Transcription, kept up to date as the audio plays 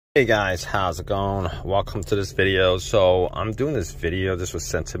Hey guys, how's it going? Welcome to this video. So I'm doing this video. This was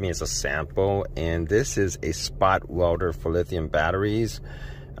sent to me as a sample, and this is a spot welder for lithium batteries.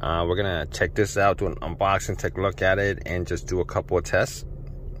 We're gonna check this out, do an unboxing, take a look at it, and just do a couple of tests.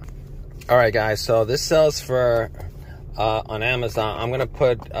 All right guys, so this sells for on Amazon. I'm gonna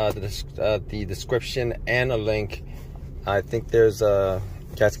put the description and a link. I think there's you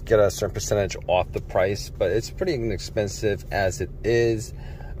guys can get a certain percentage off the price, but it's pretty inexpensive as it is.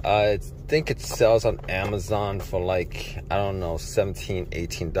 I think it sells on Amazon for like, I don't know, $17,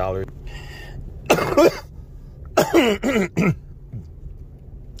 $18.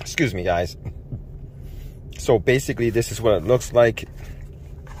 Excuse me, guys. So basically, this is what it looks like.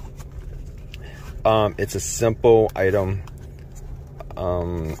 It's a simple item,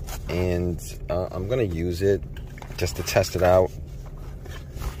 and I'm gonna use it just to test it out.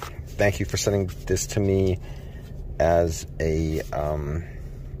 Thank you for sending this to me as a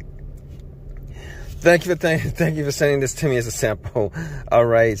Thank you for sending this to me as a sample. All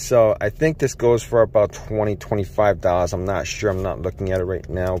right, so I think this goes for about $20-$25. I'm not sure. I'm not looking at it right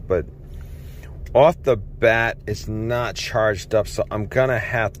now, but off the bat, it's not charged up, so I'm gonna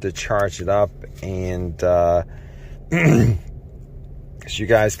have to charge it up. And as you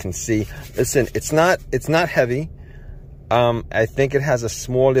guys can see, listen, it's not heavy. I think it has a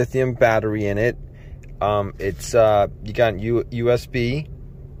small lithium battery in it. It's you got USB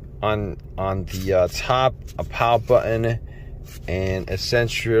on the top, a power button, and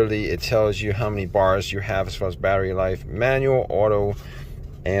essentially it tells you how many bars you have as far as battery life. Manual, auto,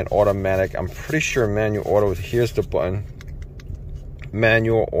 and automatic. I'm pretty sure manual, auto. Here's the button,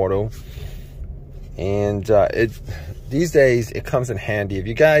 manual, auto. And these days it comes in handy if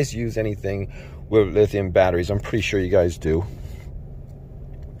you guys use anything with lithium batteries. I'm pretty sure you guys do.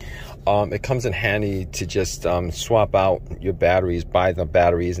 It comes in handy to just swap out your batteries, buy the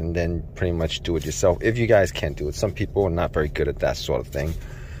batteries, and then pretty much do it yourself if you guys can't do it. Some people are not very good at that sort of thing,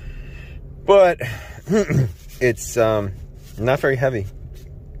 but it's not very heavy.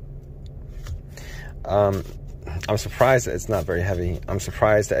 I'm surprised that it's not very heavy. I'm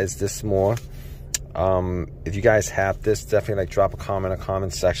surprised that it's this small. If you guys have this, definitely drop a comment in the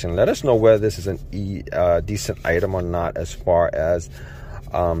comment section. Let us know whether this is a decent item or not, as far as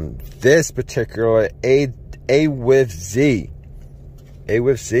this particular A with Z. I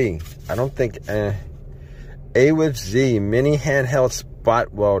don't think A with Z mini handheld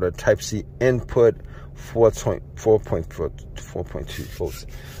spot welder type C input 4.2 volts.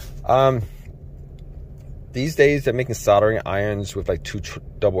 These days they're making soldering irons with like 2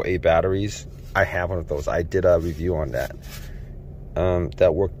 AA batteries. I have one of those. I did a review on that.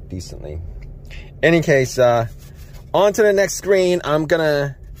 That worked decently. Any case, on to the next screen. I'm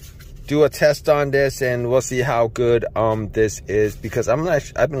gonna do a test on this, and we'll see how good this is, because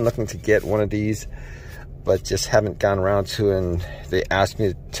I've been looking to get one of these, but just haven't gotten around to, and they asked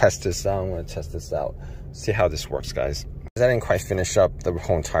me to test this out. I'm gonna test this out, see how this works, guys. I didn't quite finish up the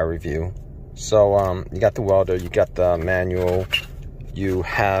whole entire review. So you got the welder, you got the manual, you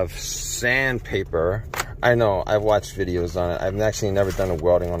have sandpaper. I know, I've watched videos on it. I've actually never done a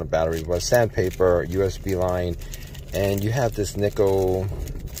welding on a battery, but sandpaper, USB line, and you have this nickel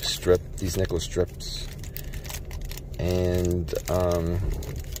strip, these nickel strips, and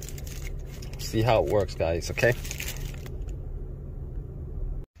see how it works, guys. Okay.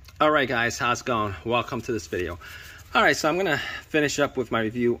 All right, guys, how's it going? Welcome to this video. All right, so I'm gonna finish up with my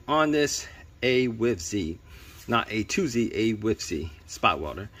review on this A with Z, not A to Z, A with Z spot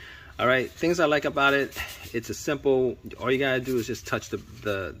welder. All right, things I like about it, it's a simple, all you gotta do is just touch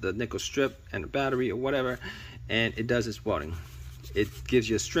the nickel strip and the battery or whatever, and it does its welding. It gives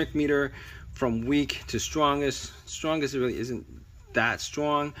you a strength meter from weak to strongest. Strongest really isn't that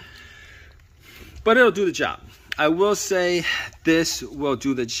strong, but it'll do the job. I will say this will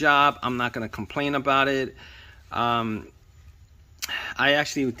do the job. I'm not gonna complain about it. I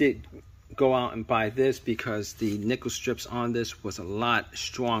actually did go out and buy this because the nickel strips on this was a lot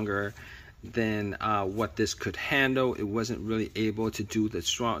stronger than what this could handle. It wasn't really able to do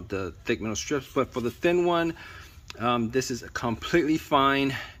the thick metal strips, but for the thin one, this is completely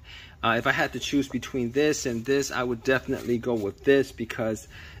fine. If I had to choose between this and this, I would definitely go with this, because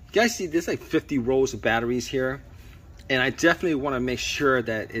you guys see there's like 50 rows of batteries here, and I definitely want to make sure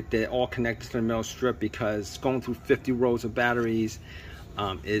that they're all connected to the metal strip, because going through 50 rows of batteries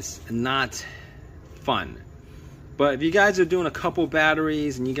is not fun. But if you guys are doing a couple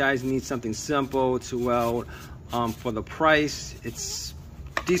batteries and you guys need something simple to weld, for the price, it's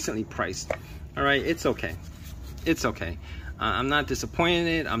decently priced. All right, it's okay. It's okay. I'm not disappointed in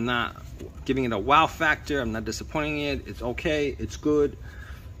it. I'm not giving it a wow factor. I'm not disappointing it. It's okay. It's good.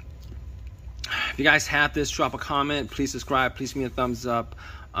 If you guys have this, drop a comment. Please subscribe. Please give me a thumbs up.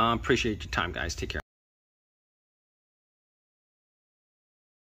 Appreciate your time, guys. Take care.